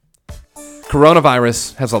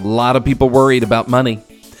Coronavirus has a lot of people worried about money.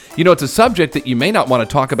 You know, it's a subject that you may not want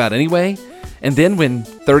to talk about anyway. And then when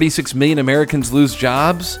 36 million Americans lose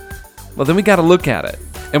jobs, well, then we got to look at it.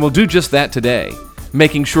 And we'll do just that today,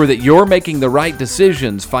 making sure that you're making the right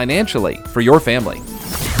decisions financially for your family.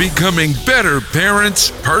 Becoming better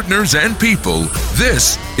parents, partners, and people.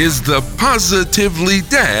 This is the Positively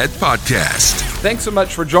Dad Podcast. Thanks so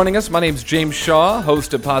much for joining us. My name's James Shaw,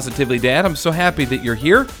 host of Positively Dad. I'm so happy that you're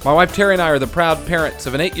here. My wife Terry and I are the proud parents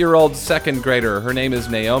of an 8-year-old second grader. Her name is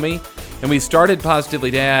Naomi, and we started Positively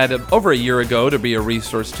Dad over a year ago to be a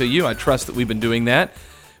resource to you. I trust that we've been doing that.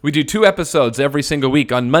 We do 2 episodes every single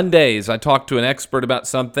week. On Mondays, I talk to an expert about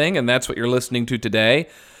something, and that's what you're listening to today.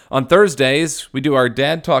 On Thursdays, we do our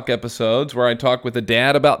Dad Talk episodes where I talk with a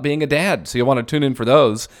dad about being a dad, so you'll want to tune in for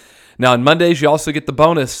those. Now, on Mondays, you also get the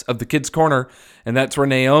bonus of the Kids Corner, and that's where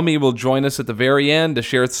Naomi will join us at the very end to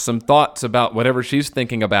share some thoughts about whatever she's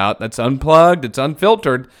thinking about. That's unplugged, it's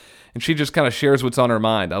unfiltered, and she just kind of shares what's on her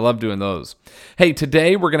mind. I love doing those. Hey,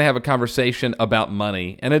 today we're going to have a conversation about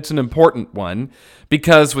money, and it's an important one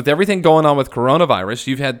because with everything going on with coronavirus,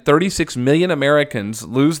 you've had 36 million Americans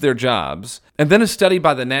lose their jobs. And then a study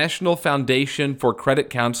by the National Foundation for Credit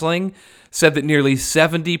Counseling said that nearly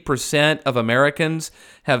 70% of Americans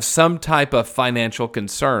have some type of financial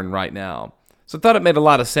concern right now. So I thought it made a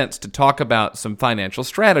lot of sense to talk about some financial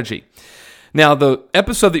strategy. Now, the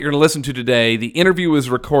episode that you're going to listen to today, the interview was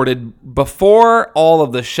recorded before all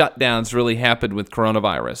of the shutdowns really happened with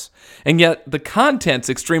coronavirus. And yet, the content's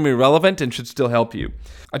extremely relevant and should still help you.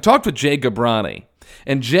 I talked with Jay Gabrani,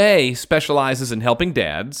 and Jay specializes in helping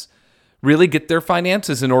dads really get their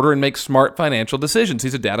finances in order and make smart financial decisions.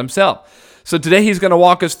 He's a dad himself. So today he's going to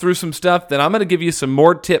walk us through some stuff, then I'm going to give you some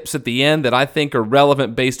more tips at the end that I think are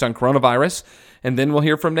relevant based on coronavirus. And then we'll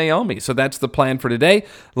hear from Naomi. So that's the plan for today.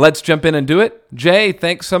 Let's jump in and do it. Jay,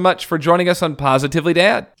 thanks so much for joining us on Positively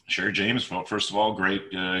Dad. Sure, James. Well, first of all, great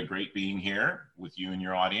being here with you and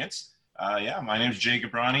your audience. My name is Jay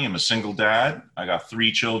Gabrani. I'm a single dad. I got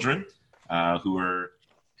 3 children who are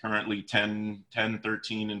currently 10,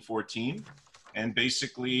 13, and 14. And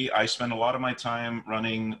basically, I spend a lot of my time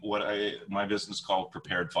running what my business called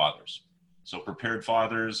Prepared Fathers. So Prepared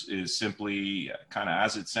Fathers is simply kind of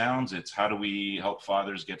as it sounds. It's how do we help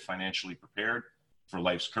fathers get financially prepared for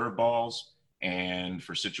life's curveballs and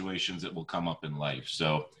for situations that will come up in life.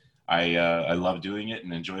 So I love doing it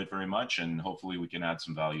and enjoy it very much. And hopefully we can add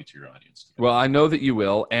some value to your audience today. Well, I know that you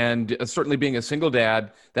will. And certainly being a single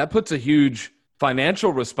dad, that puts a huge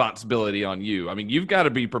financial responsibility on you. I mean, you've got to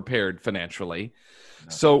be prepared financially.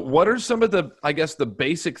 So what are some of the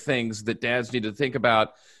basic things that dads need to think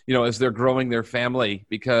about, as they're growing their family?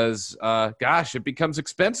 Because, it becomes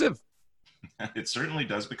expensive. It certainly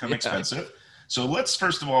does become expensive. So let's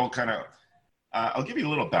first of all I'll give you a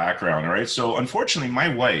little background, all right? So unfortunately,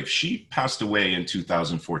 my wife, she passed away in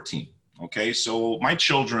 2014, okay? So my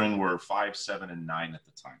children were 5, 7, and 9 at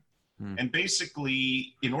the time. And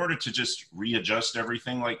basically, in order to just readjust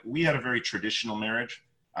everything, we had a very traditional marriage.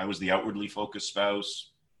 I was the outwardly focused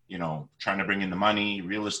spouse, trying to bring in the money,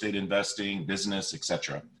 real estate investing, business,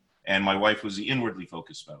 etc. And my wife was the inwardly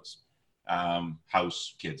focused spouse,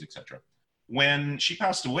 house, kids, etc. When she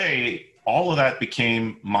passed away, all of that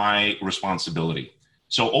became my responsibility.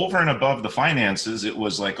 So over and above the finances, it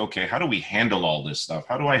was like, okay, how do we handle all this stuff?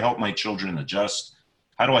 How do I help my children adjust?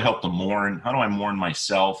 How do I help them mourn? How do I mourn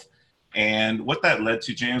myself? And what that led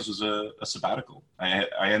to, James, was a sabbatical. I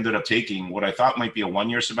ended up taking what I thought might be a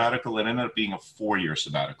 1-year sabbatical. It ended up being a 4-year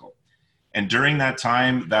sabbatical. And during that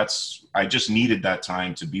time, I just needed that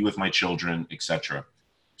time to be with my children, etc.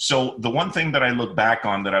 So the one thing that I look back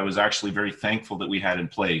on that I was actually very thankful that we had in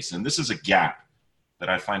place, and this is a gap that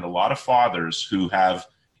I find a lot of fathers who have,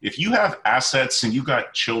 if you have assets and you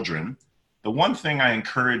got children, the one thing I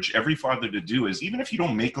encourage every father to do is, even if you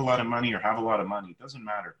don't make a lot of money or have a lot of money, it doesn't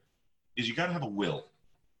matter, is you got to have a will.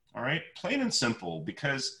 All right, plain and simple,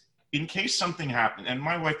 because in case something happened, and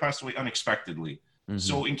my wife passed away unexpectedly.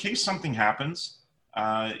 So in case something happens,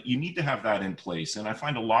 you need to have that in place. And I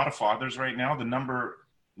find a lot of fathers right now, the number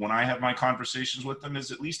when I have my conversations with them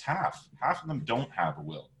is at least half of them don't have a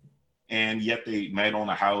will. And yet they might own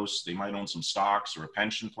a house, they might own some stocks or a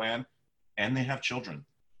pension plan, and they have children.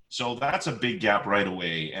 So that's a big gap right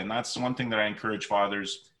away. And that's the one thing that I encourage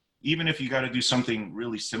fathers, even if you got to do something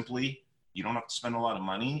really simply, you don't have to spend a lot of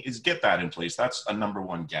money, is get that in place. That's a number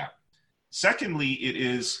one gap. Secondly, it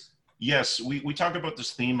is, yes, we talk about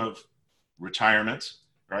this theme of retirement,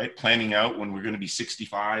 right? Planning out when we're going to be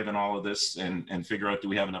 65 and all of this and figure out, do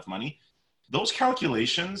we have enough money? Those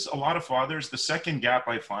calculations, a lot of fathers, the second gap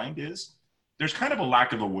I find is there's kind of a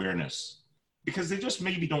lack of awareness because they just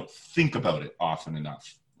maybe don't think about it often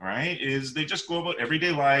enough, right? Is they just go about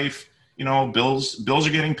everyday life, bills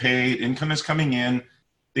are getting paid, income is coming in.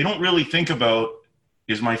 They don't really think about,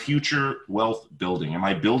 is my future wealth building? Am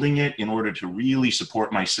I building it in order to really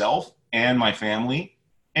support myself and my family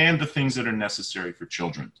and the things that are necessary for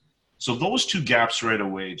children? So those two gaps right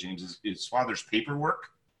away, James, is father's paperwork,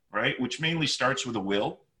 right? Which mainly starts with a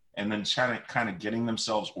will and then kind of getting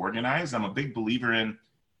themselves organized. I'm a big believer in,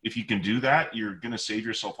 if you can do that, you're going to save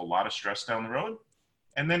yourself a lot of stress down the road.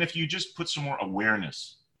 And then if you just put some more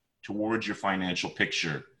awareness towards your financial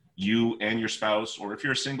picture, you and your spouse, or if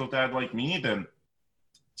you're a single dad like me, then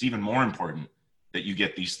it's even more important that you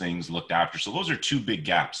get these things looked after. So those are two big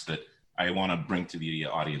gaps that I want to bring to the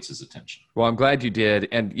audience's attention. Well, I'm glad you did.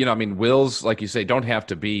 And, wills, like you say, don't have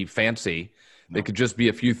to be fancy. No. They could just be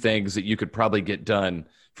a few things that you could probably get done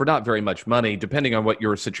for not very much money, depending on what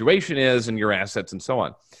your situation is and your assets and so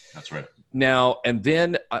on. That's right. Now, and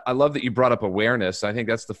then I love that you brought up awareness. I think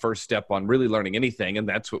that's the first step on really learning anything, and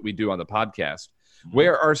that's what we do on the podcast. Mm-hmm.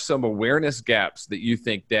 Where are some awareness gaps that you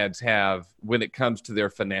think dads have when it comes to their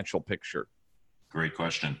financial picture? Great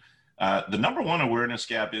question. The number one awareness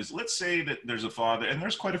gap is, let's say that there's a father, and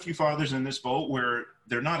there's quite a few fathers in this boat, where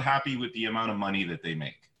they're not happy with the amount of money that they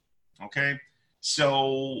make. Okay.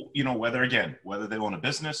 So, whether they own a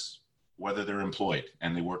business, whether they're employed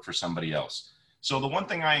and they work for somebody else. So the one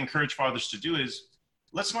thing I encourage fathers to do is,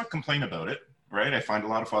 let's not complain about it, right? I find a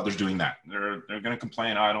lot of fathers doing that. They're going to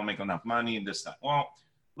complain, I don't make enough money and this, that. Well,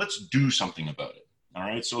 let's do something about it. All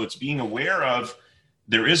right. So it's being aware of,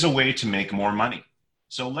 there is a way to make more money.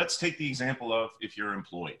 So let's take the example of, if you're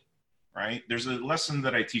employed, right? There's a lesson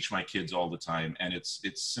that I teach my kids all the time, and it's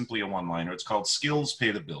simply a one-liner. It's called skills pay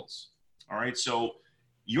the bills. All right. So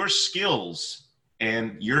your skills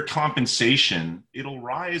and your compensation, it'll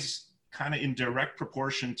rise kind of in direct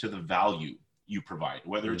proportion to the value you provide,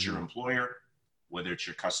 whether it's your employer, whether it's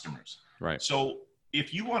your customers. Right. So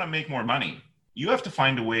if you want to make more money, you have to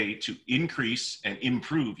find a way to increase and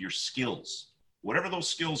improve your skills, whatever those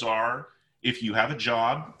skills are. If you have a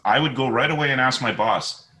job, I would go right away and ask my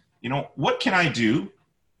boss, what can I do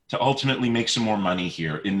to ultimately make some more money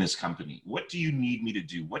here in this company? What do you need me to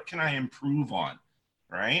do? What can I improve on,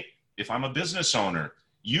 right? If I'm a business owner,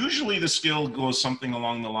 usually the skill goes something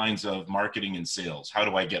along the lines of marketing and sales. How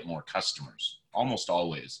do I get more customers? Almost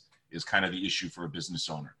always is kind of the issue for a business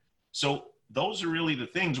owner. So those are really the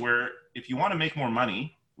things where, if you want to make more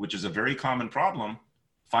money, which is a very common problem,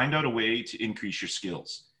 find out a way to increase your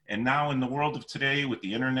skills. And now in the world of today with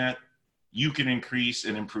the internet, you can increase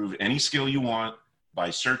and improve any skill you want by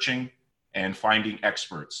searching and finding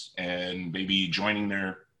experts and maybe joining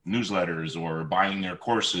their newsletters or buying their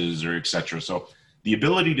courses or etc. So the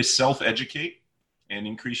ability to self-educate and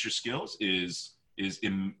increase your skills is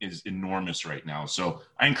enormous right now. So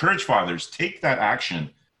I encourage fathers, take that action.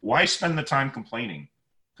 Why spend the time complaining?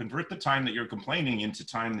 Convert the time that you're complaining into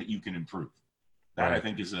time that you can improve. That, I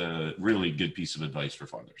think, is a really good piece of advice for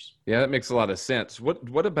fathers. Yeah, that makes a lot of sense.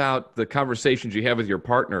 What about the conversations you have with your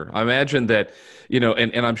partner? I imagine that,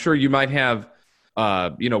 and I'm sure you might have,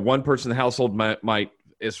 one person in the household might,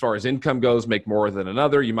 as far as income goes, make more than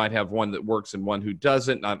another. You might have one that works and one who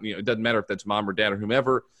doesn't. It doesn't matter if that's mom or dad or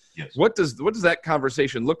whomever. Yes. What does that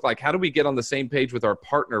conversation look like? How do we get on the same page with our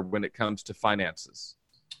partner when it comes to finances?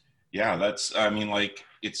 Yeah, it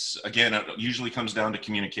usually comes down to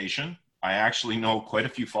communication. I actually know quite a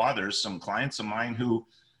few fathers, some clients of mine, who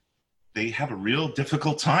they have a real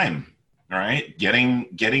difficult time, right, getting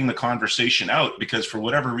the conversation out, because for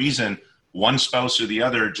whatever reason, one spouse or the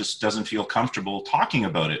other just doesn't feel comfortable talking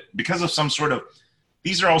about it because of some sort of,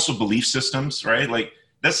 these are also belief systems, right? Like,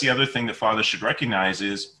 that's the other thing that fathers should recognize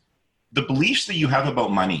is the beliefs that you have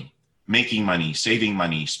about money, making money, saving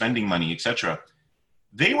money, spending money, etc.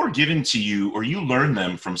 They were given to you, or you learned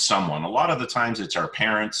them from someone. A lot of the times it's our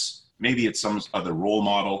parents. Maybe it's some other role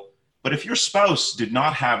model. But if your spouse did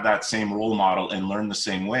not have that same role model and learn the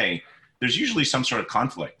same way, there's usually some sort of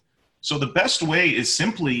conflict. So the best way is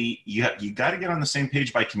simply, you got to get on the same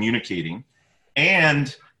page by communicating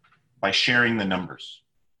and by sharing the numbers.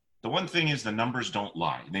 The one thing is, the numbers don't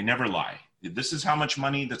lie. They never lie. This is how much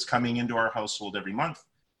money that's coming into our household every month.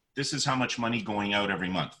 This is how much money going out every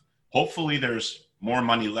month. Hopefully there's more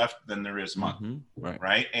money left than there is month,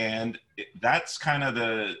 right? And that's kind of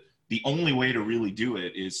the only way to really do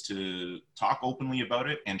it, is to talk openly about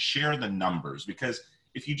it and share the numbers. Because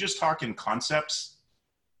if you just talk in concepts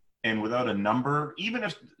and without a number, even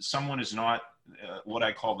if someone is not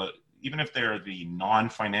even if they're the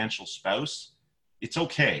non-financial spouse, it's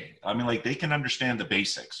okay. They can understand the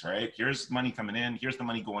basics, right? Here's money coming in, here's the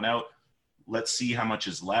money going out. Let's see how much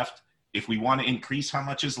is left. If we want to increase how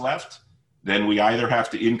much is left, then we either have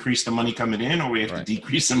to increase the money coming in or we have to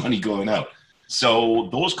decrease the money going out. So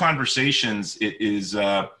those conversations,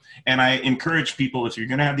 and I encourage people, if you're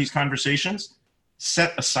going to have these conversations,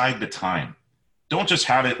 set aside the time. Don't just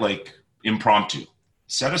have it like impromptu.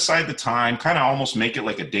 Set aside the time, kind of almost make it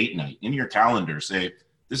like a date night in your calendar. Say,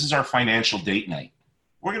 this is our financial date night.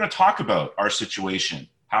 We're going to talk about our situation,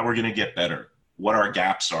 how we're going to get better, what our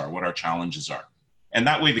gaps are, what our challenges are. And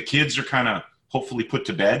that way the kids are kind of hopefully put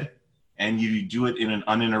to bed, and you do it in an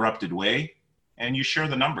uninterrupted way, and you share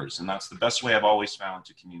the numbers. And that's the best way I've always found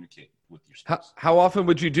to communicate with your spouse. How often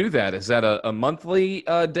would you do that? Is that a monthly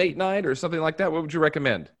date night or something like that? What would you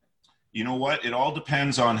recommend? You know what? It all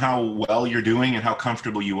depends on how well you're doing and how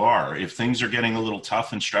comfortable you are. If things are getting a little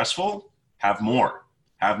tough and stressful, have more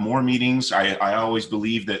meetings. I always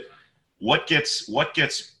believe that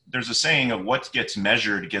there's a saying of what gets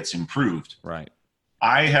measured gets improved. Right.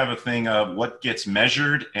 I have a thing of what gets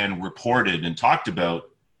measured and reported and talked about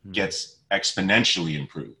gets exponentially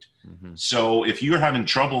improved. Mm-hmm. So if you're having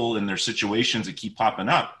trouble and there's situations that keep popping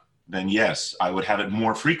up, then yes, I would have it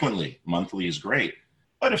more frequently. Monthly is great.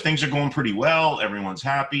 But if things are going pretty well, everyone's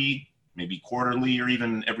happy, maybe quarterly or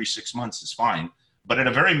even every 6 months is fine. But at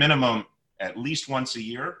a very minimum, at least once a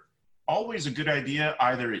year, always a good idea,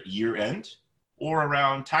 either at year end or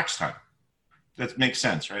around tax time. That makes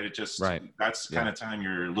sense, right? That's the kind of time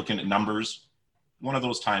you're looking at numbers. One of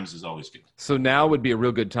those times is always good. So now would be a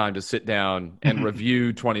real good time to sit down and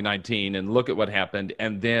review 2019 and look at what happened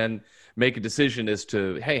and then make a decision as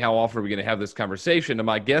to, hey, how often are we going to have this conversation? And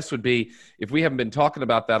my guess would be, if we haven't been talking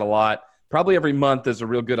about that a lot, probably every month is a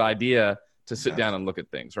real good idea to sit down and look at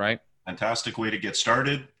things, right? Fantastic way to get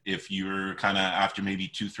started. If you're kind of after maybe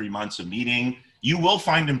 2-3 months of meeting, you will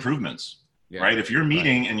find improvements, right? If you're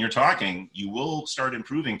meeting and you're talking, you will start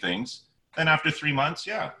improving things. Then after 3 months,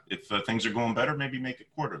 if things are going better, maybe make it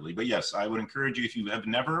quarterly. But yes, I would encourage you, if you have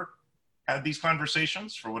never had these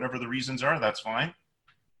conversations for whatever the reasons are, that's fine.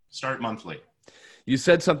 Start monthly. You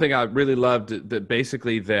said something I really loved, that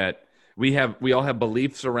basically that we all have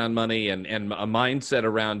beliefs around money and a mindset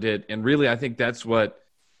around it. And really, I think that's what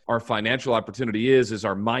our financial opportunity is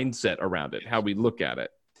our mindset around it, how we look at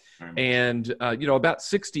it. And, about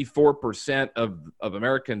 64% of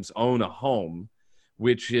Americans own a home,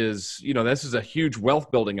 which is, this is a huge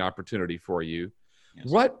wealth building opportunity for you. Yes.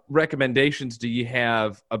 What recommendations do you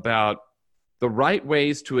have about the right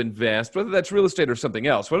ways to invest, whether that's real estate or something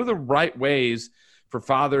else? What are the right ways for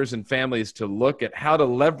fathers and families to look at how to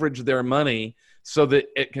leverage their money so that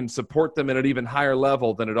it can support them at an even higher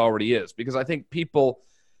level than it already is? Because I think people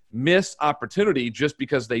miss opportunity just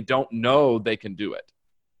because they don't know they can do it.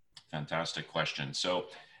 Fantastic question. So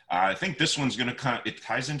I think this one's going to it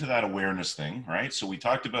ties into that awareness thing, right? So we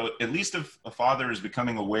talked about, at least if a father is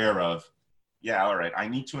becoming aware of, all right, I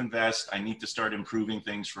need to invest, I need to start improving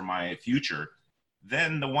things for my future,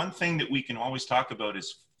 then the one thing that we can always talk about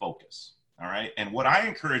is focus, all right? And what I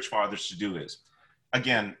encourage fathers to do is,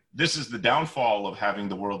 again, this is the downfall of having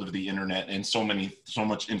the world of the internet and so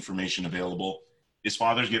much information available, is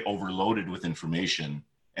fathers get overloaded with information.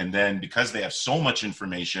 And then because they have so much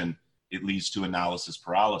information, it leads to analysis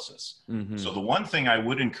paralysis. Mm-hmm. So the one thing I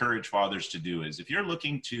would encourage fathers to do is, if you're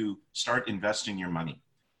looking to start investing your money,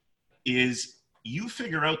 is you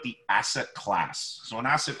figure out the asset class. So an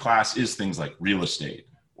asset class is things like real estate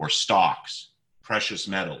or stocks, precious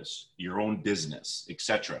metals, your own business,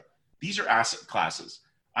 etc. These are asset classes.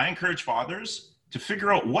 I encourage fathers to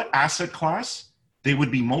figure out what asset class they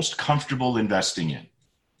would be most comfortable investing in.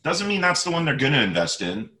 Doesn't mean that's the one they're going to invest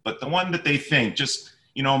in, but the one that they think just,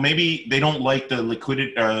 maybe they don't like the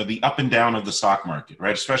liquidity, the up and down of the stock market,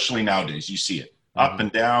 right? Especially nowadays, you see it up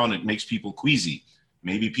and down. It makes people queasy.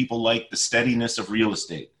 Maybe people like the steadiness of real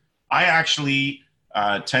estate. I actually,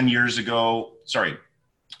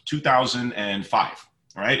 2005,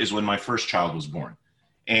 right, is when my first child was born.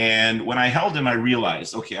 And when I held him, I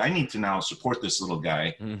realized, okay, I need to now support this little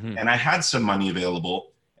guy. Mm-hmm. And I had some money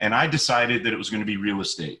available, and I decided that it was going to be real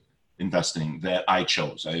estate investing that I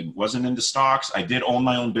chose. I wasn't into stocks. I did own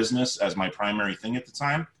my own business as my primary thing at the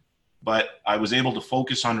time, but I was able to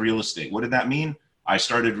focus on real estate. What did that mean? I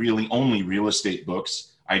started reading only real estate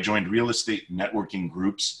books. I joined real estate networking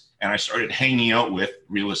groups, and I started hanging out with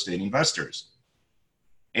real estate investors.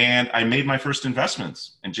 And I made my first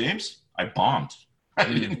investments. And James, I bombed.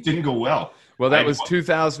 It didn't go well. Well, that was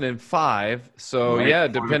 2005. So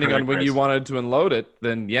right, depending on when you wanted to unload it,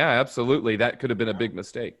 then absolutely. That could have been a big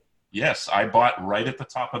mistake. Yes, I bought right at the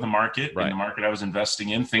top of the market, in the market I was investing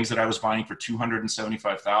in, things that I was buying for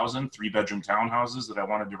 $275,000, 3-bedroom townhouses that I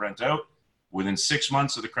wanted to rent out. Within 6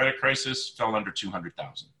 months of the credit crisis, fell under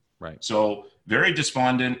 $200,000. Right. So very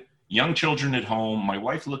despondent, young children at home, my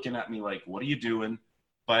wife looking at me like, what are you doing?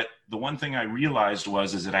 But the one thing I realized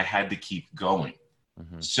is that I had to keep going.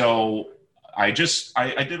 Mm-hmm. So I did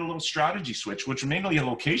a little strategy switch, which was mainly a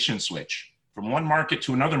location switch from one market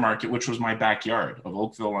to another market, which was my backyard of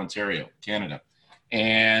Oakville, Ontario, Canada.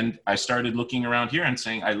 And I started looking around here and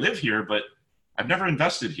saying, I live here, but I've never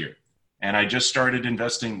invested here. And I just started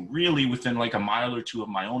investing really within like a mile or two of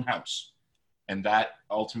my own house. And that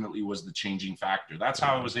ultimately was the changing factor. That's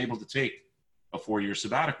how I was able to take a 4-year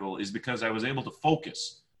sabbatical, is because I was able to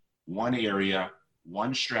focus one area,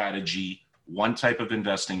 one strategy, one type of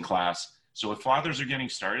investing class. So if fathers are getting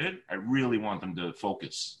started, I really want them to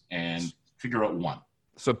focus and figure out one.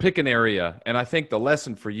 So pick an area. And I think the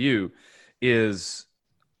lesson for you is,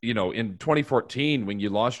 in 2014, when you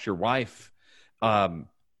lost your wife,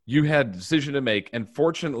 you had a decision to make. And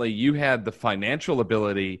fortunately, you had the financial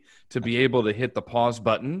ability to be able to hit the pause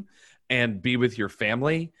button and be with your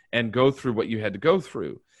family and go through what you had to go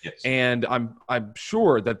through. Yes. And I'm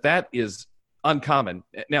sure that is uncommon.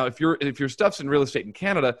 Now, if your stuff's in real estate in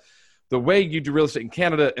Canada, the way you do real estate in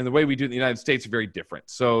Canada and the way we do it in the United States are very different.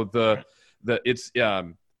 So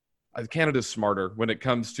Canada's smarter when it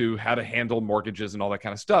comes to how to handle mortgages and all that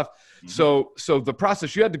kind of stuff. Mm-hmm. So the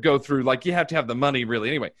process you had to go through, like, you have to have the money really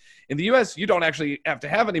anyway. In the US, you don't actually have to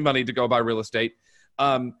have any money to go buy real estate.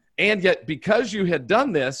 And yet, because you had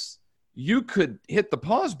done this, you could hit the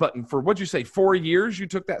pause button for, what'd you say, 4 years you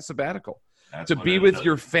took that sabbatical to be with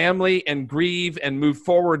your family and grieve and move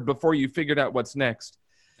forward before you figured out what's next.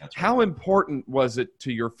 That's right. How important was it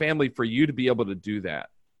to your family for you to be able to do that?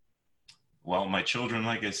 Well, my children,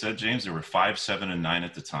 like I said, James, they were 5, 7, and 9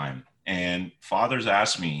 at the time. And fathers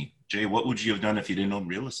asked me, Jay, what would you have done if you didn't own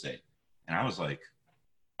real estate? And I was like,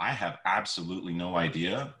 I have absolutely no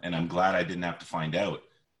idea. And I'm glad I didn't have to find out.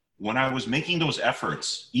 When I was making those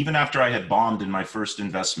efforts, even after I had bombed in my first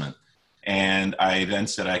investment, and I then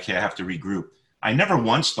said, okay, I have to regroup, I never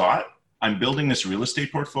once thought I'm building this real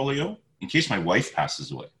estate portfolio in case my wife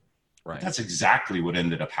passes away. Right. But that's exactly what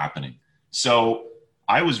ended up happening. So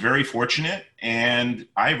I was very fortunate, and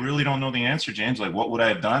I really don't know the answer, James. Like, what would I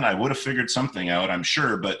have done? I would have figured something out, I'm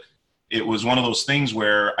sure, but it was one of those things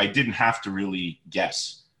where I didn't have to really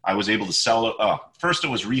guess. I was able to sell it. First, it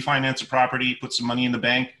was refinance a property, put some money in the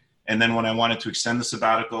bank. And then when I wanted to extend the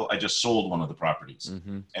sabbatical, I just sold one of the properties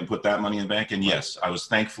and put that money in the bank. And yes, I was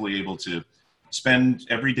thankfully able to spend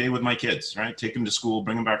every day with my kids, right? Take them to school,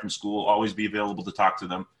 bring them back from school, always be available to talk to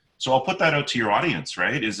them. So I'll put that out to your audience,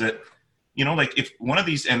 right? Is that, like, if one of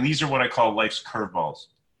these, and these are what I call life's curveballs.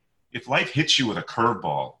 If life hits you with a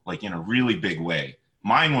curveball, like in a really big way,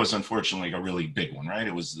 mine was unfortunately a really big one, right?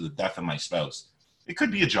 It was the death of my spouse. It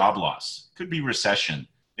could be a job loss, could be recession.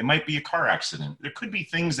 It might be a car accident. There could be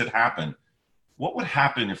things that happen. What would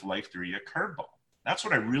happen if life threw you a curveball? That's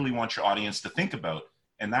what I really want your audience to think about.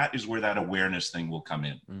 And that is where that awareness thing will come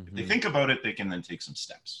in. Mm-hmm. If they think about it, they can then take some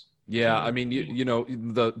steps. Yeah. I mean,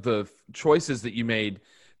 the choices that you made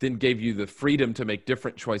then gave you the freedom to make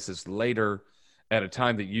different choices later at a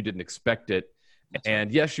time that you didn't expect it. That's and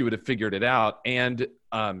right. Yes, you would have figured it out. And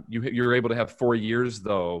you're able to have 4 years,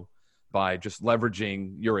 though, by just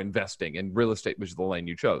leveraging your investing, and real estate was the lane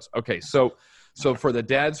you chose. Okay. So for the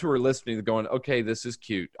dads who are listening, they're going, okay, this is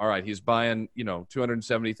cute. All right. He's buying,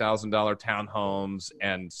 $270,000 townhomes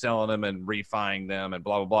and selling them and refining them and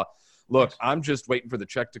blah, blah, blah. Look, I'm just waiting for the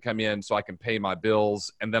check to come in so I can pay my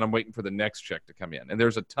bills. And then I'm waiting for the next check to come in. And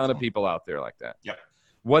there's a ton of people out there like that. Yep.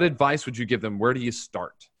 What advice would you give them? Where do you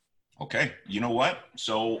start? Okay. You know what?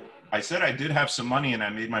 So I said I did have some money and I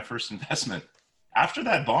made my first investment. After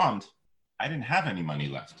that bombed, I didn't have any money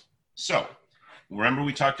left. So remember,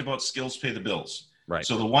 we talked about skills pay the bills. Right.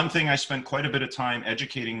 So the one thing I spent quite a bit of time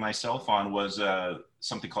educating myself on was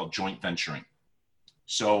something called joint venturing.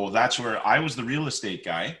 So that's where I was the real estate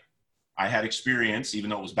guy. I had experience, even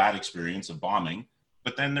though it was bad experience, of bombing.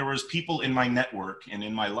 But then there was people in my network and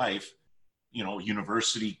in my life,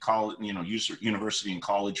 university, college, university and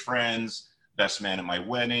college friends, best man at my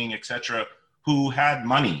wedding, etc., who had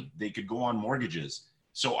money. They could go on mortgages.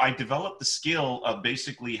 So I developed the skill of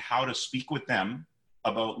basically how to speak with them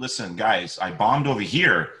about, listen, guys, I bombed over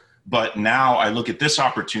here, but now I look at this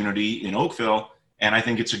opportunity in Oakville and I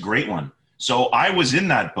think it's a great one. So I was in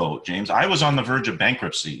that boat, James. I was on the verge of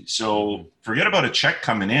bankruptcy. So forget about a check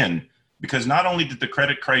coming in, because not only did the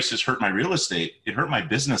credit crisis hurt my real estate, it hurt my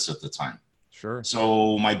business at the time. Sure.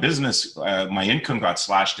 So my business, my income got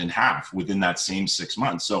slashed in half within that same 6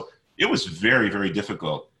 months. So it was very, very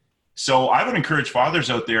difficult. So I would encourage fathers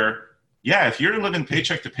out there, if you're living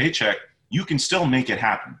paycheck to paycheck, you can still make it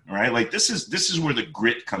happen. All right. Like this is where the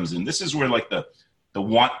grit comes in. This is where like the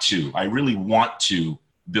want to. I really want to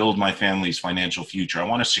build my family's financial future. I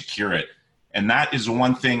want to secure it. And that is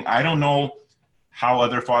one thing. I don't know how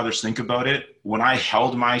other fathers think about it. When I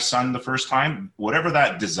held my son the first time, whatever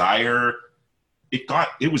that desire,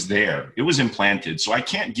 it was there. It was implanted. So I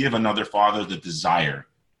can't give another father the desire.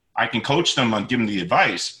 I can coach them on giving the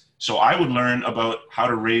advice. So I would learn about how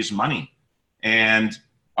to raise money. And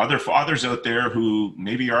other fathers out there who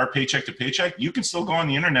maybe are paycheck to paycheck, you can still go on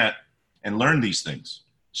the internet and learn these things.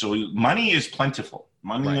 So money is plentiful.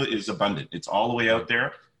 Money is abundant. It's all the way out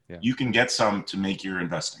there. Yeah. You can get some to make your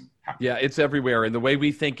investing happen. Yeah, it's everywhere. And the way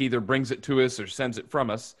we think either brings it to us or sends it from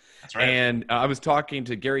us. That's right. And I was talking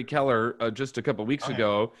to Gary Keller just a couple of weeks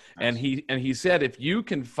ago, nice. and he said, if you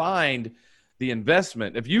can find the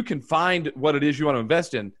investment, if you can find what it is you want to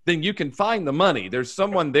invest in, then you can find the money. There's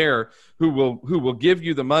someone there who will give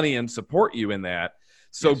you the money and support you in that.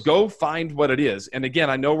 So go find what it is. And again,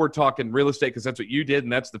 I know we're talking real estate because that's what you did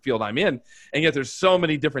and that's the field I'm in. And yet there's so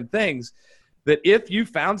many different things that if you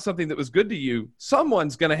found something that was good to you,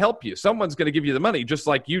 someone's going to help you. Someone's going to give you the money just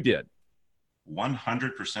like you did.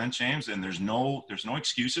 100%, James. And there's no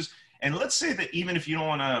excuses. And let's say that even if you don't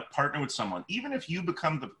want to partner with someone, even if you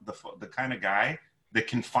become the kind of guy that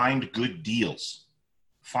can find good deals,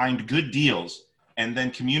 and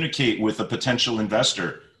then communicate with a potential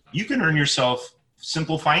investor, you can earn yourself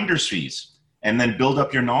simple finder's fees and then build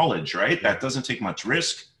up your knowledge, right? That doesn't take much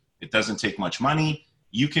risk. It doesn't take much money.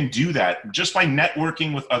 You can do that just by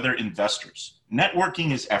networking with other investors.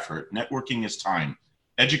 Networking is effort. Networking is time.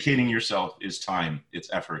 Educating yourself is time.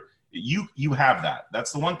 It's effort. You have that.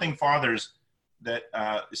 That's the one thing fathers that,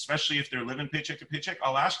 especially if they're living paycheck to paycheck,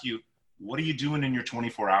 I'll ask you, what are you doing in your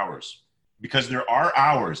 24 hours? Because there are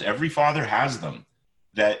hours, every father has them,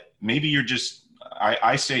 that maybe you're just,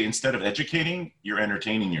 I say instead of educating, you're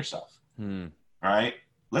entertaining yourself. All right?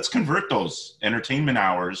 Let's convert those entertainment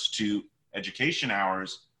hours to education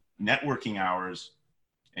hours, networking hours,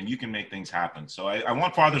 and you can make things happen. So I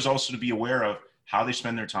want fathers also to be aware of how they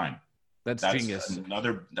spend their time. That's genius.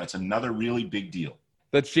 That's another really big deal.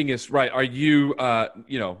 That's genius, right? Are you,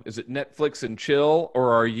 is it Netflix and chill,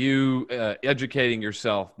 or are you educating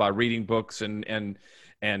yourself by reading books and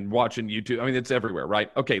watching YouTube? I mean, it's everywhere, right?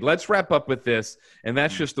 Okay, let's wrap up with this, and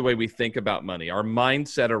that's just the way we think about money, our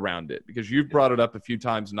mindset around it, because you've brought it up a few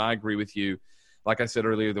times, and I agree with you. Like I said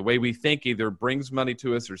earlier, the way we think either brings money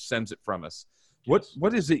to us or sends it from us. Yes.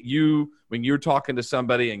 What is it when you're talking to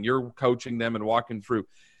somebody and you're coaching them and walking through,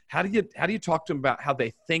 how do you talk to them about how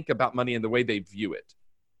they think about money and the way they view it?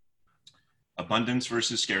 Abundance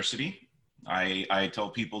versus scarcity. I tell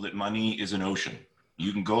people that money is an ocean.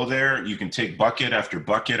 You can go there, you can take bucket after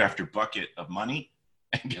bucket after bucket of money,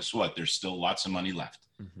 and guess what? There's still lots of money left.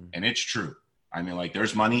 Mm-hmm. And it's true. I mean, like,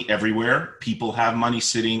 there's money everywhere. People have money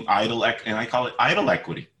sitting idle, and I call it idle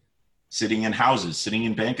equity, sitting in houses, sitting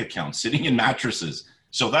in bank accounts, sitting in mattresses.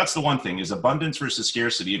 So that's the one thing, is abundance versus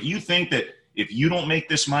scarcity. If you think that if you don't make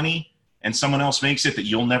this money and someone else makes it, that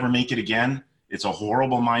you'll never make it again, it's a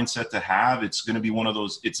horrible mindset to have. It's going to be one of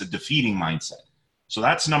those, it's a defeating mindset. So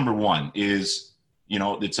that's number one, is,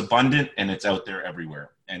 it's abundant and it's out there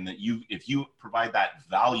everywhere. And that if you provide that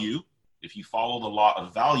value, if you follow the law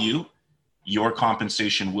of value, your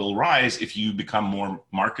compensation will rise if you become more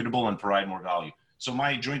marketable and provide more value. So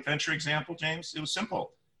my joint venture example, James, it was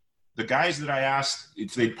simple. The guys that I asked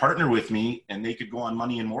if they'd partner with me and they could go on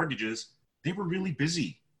money and mortgages, they were really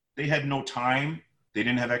busy. They had no time. They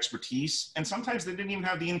didn't have expertise. And sometimes they didn't even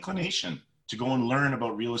have the inclination to go and learn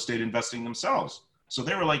about real estate investing themselves. So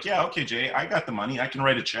they were like, yeah, okay, Jay, I got the money. I can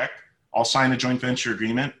write a check. I'll sign a joint venture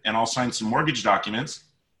agreement and I'll sign some mortgage documents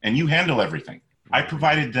and you handle everything. I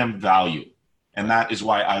provided them value. And that is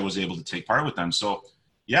why I was able to take part with them. So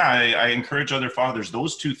yeah, I encourage other fathers,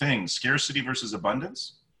 those two things, scarcity versus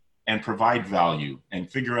abundance, and provide value, and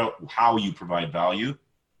figure out how you provide value,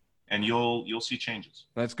 and you'll see changes.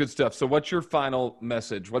 That's good stuff. So what's your final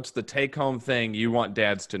message? What's the take-home thing you want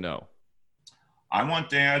dads to know? I want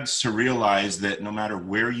dads to realize that no matter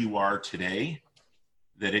where you are today,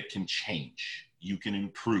 that it can change. You can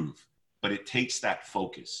improve, but it takes that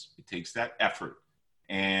focus. It takes that effort.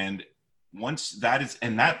 And once that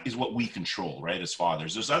is what we control, right? As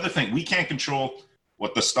fathers, there's other things we can't control,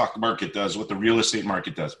 what the stock market does, what the real estate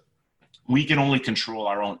market does. We can only control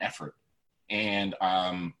our own effort and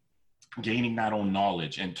gaining that own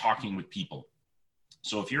knowledge and talking with people.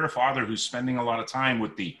 So if you're a father who's spending a lot of time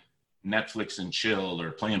with the Netflix and chill,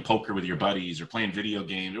 or playing poker with your buddies, or playing video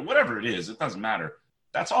games, or whatever it is, it doesn't matter.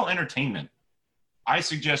 That's all entertainment. I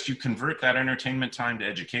suggest you convert that entertainment time to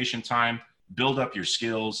education time, build up your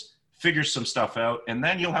skills, figure some stuff out, and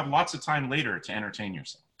then you'll have lots of time later to entertain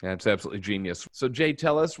yourself. That's absolutely genius. So, Jay,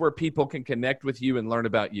 tell us where people can connect with you and learn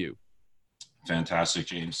about you. Fantastic,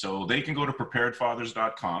 James. So they can go to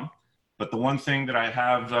preparedfathers.com. But the one thing that I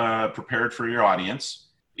have prepared for your audience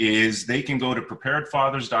is they can go to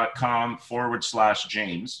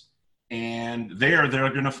preparedfathers.com/James. And there they're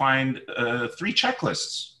going to find 3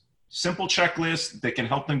 checklists, simple checklists that can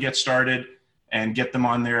help them get started and get them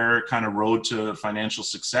on their kind of road to financial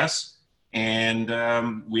success.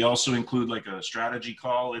 And we also include like a strategy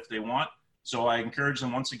call if they want. So I encourage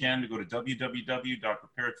them once again to go to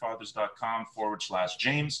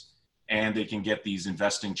www.preparedfathers.com/James, and they can get these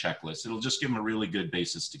investing checklists. It'll just give them a really good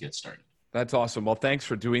basis to get started. That's awesome. Well, thanks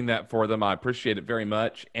for doing that for them. I appreciate it very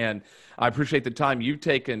much. And I appreciate the time you've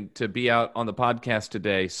taken to be out on the podcast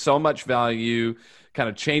today. So much value, kind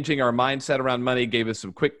of changing our mindset around money, gave us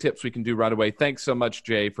some quick tips we can do right away. Thanks so much,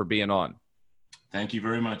 Jay, for being on. Thank you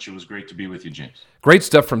very much. It was great to be with you, James. Great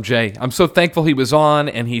stuff from Jay. I'm so thankful he was on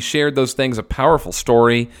and he shared those things, a powerful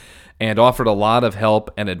story, and offered a lot of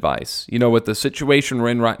help and advice. You know, with the situation we're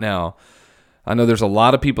in right now, I know there's a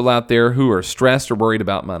lot of people out there who are stressed or worried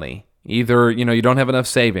about money. Either, you don't have enough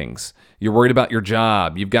savings, you're worried about your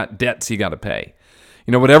job, you've got debts you got to pay.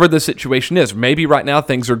 Whatever the situation is, maybe right now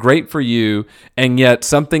things are great for you, and yet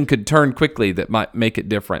something could turn quickly that might make it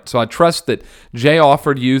different. So I trust that Jay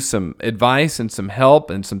offered you some advice and some help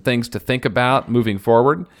and some things to think about moving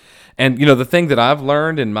forward. And, the thing that I've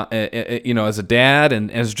learned in my, as a dad and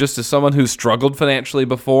as someone who struggled financially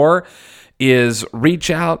before is reach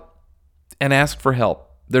out and ask for help.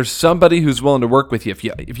 There's somebody who's willing to work with you. If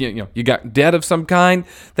you got debt of some kind,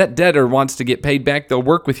 that debtor wants to get paid back. They'll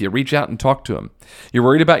work with you. Reach out and talk to them. You're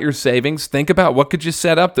worried about your savings. Think about what could you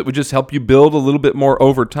set up that would just help you build a little bit more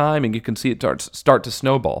over time, and you can see it start to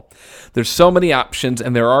snowball. There's so many options,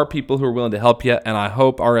 and there are people who are willing to help you, and I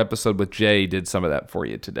hope our episode with Jay did some of that for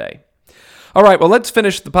you today. All right, well, let's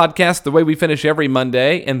finish the podcast the way we finish every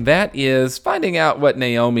Monday, and that is finding out what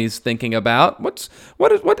Naomi's thinking about. What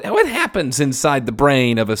happens inside the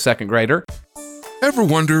brain of a second grader? Ever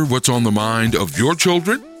wonder what's on the mind of your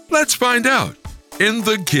children? Let's find out in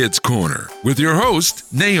the Kids Corner with your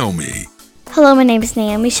host, Naomi. Hello, my name is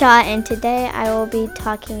Naomi Shaw, and today I will be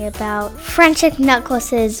talking about friendship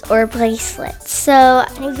necklaces or bracelets. So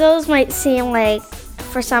those might seem like,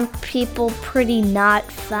 for some people, pretty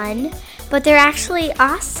not fun, but they're actually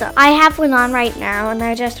awesome. I have one on right now, and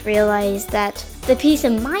I just realized that the piece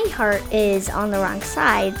of my heart is on the wrong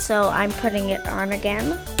side, so I'm putting it on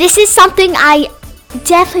again. This is something I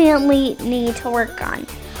definitely need to work on,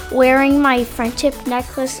 wearing my friendship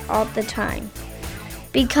necklace all the time,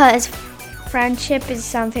 because friendship is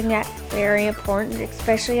something that's very important,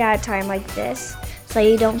 especially at a time like this, so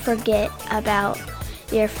you don't forget about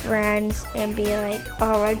your friends and be like,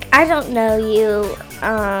 oh, I don't know you.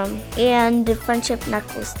 And the friendship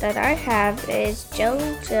necklace that I have is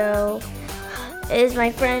JoJo, is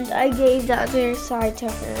my friend. I gave the other side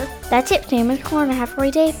to her. That's it, Family Corner. Have a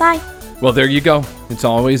great day. Bye. Well, there you go. It's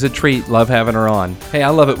always a treat. Love having her on. Hey, I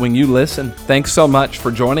love it when you listen. Thanks so much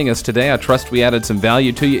for joining us today. I trust we added some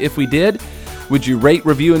value to you. If we did, would you rate,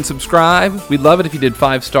 review, and subscribe? We'd love it if you did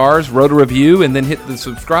 5 stars, wrote a review, and then hit the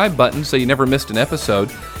subscribe button so you never missed an episode.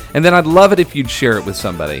 And then I'd love it if you'd share it with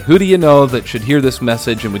somebody. Who do you know that should hear this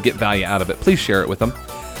message and would get value out of it? Please share it with them.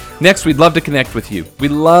 Next, we'd love to connect with you. We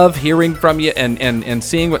love hearing from you and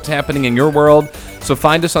seeing what's happening in your world. So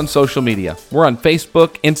find us on social media. We're on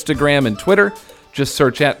Facebook, Instagram, and Twitter. Just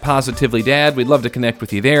search at Positively Dad. We'd love to connect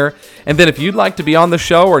with you there. And then if you'd like to be on the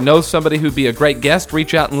show or know somebody who'd be a great guest,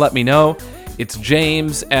 reach out and let me know. It's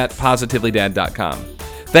James at positivelydad.com.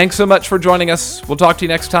 Thanks so much for joining us. We'll talk to you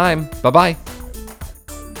next time. Bye-bye.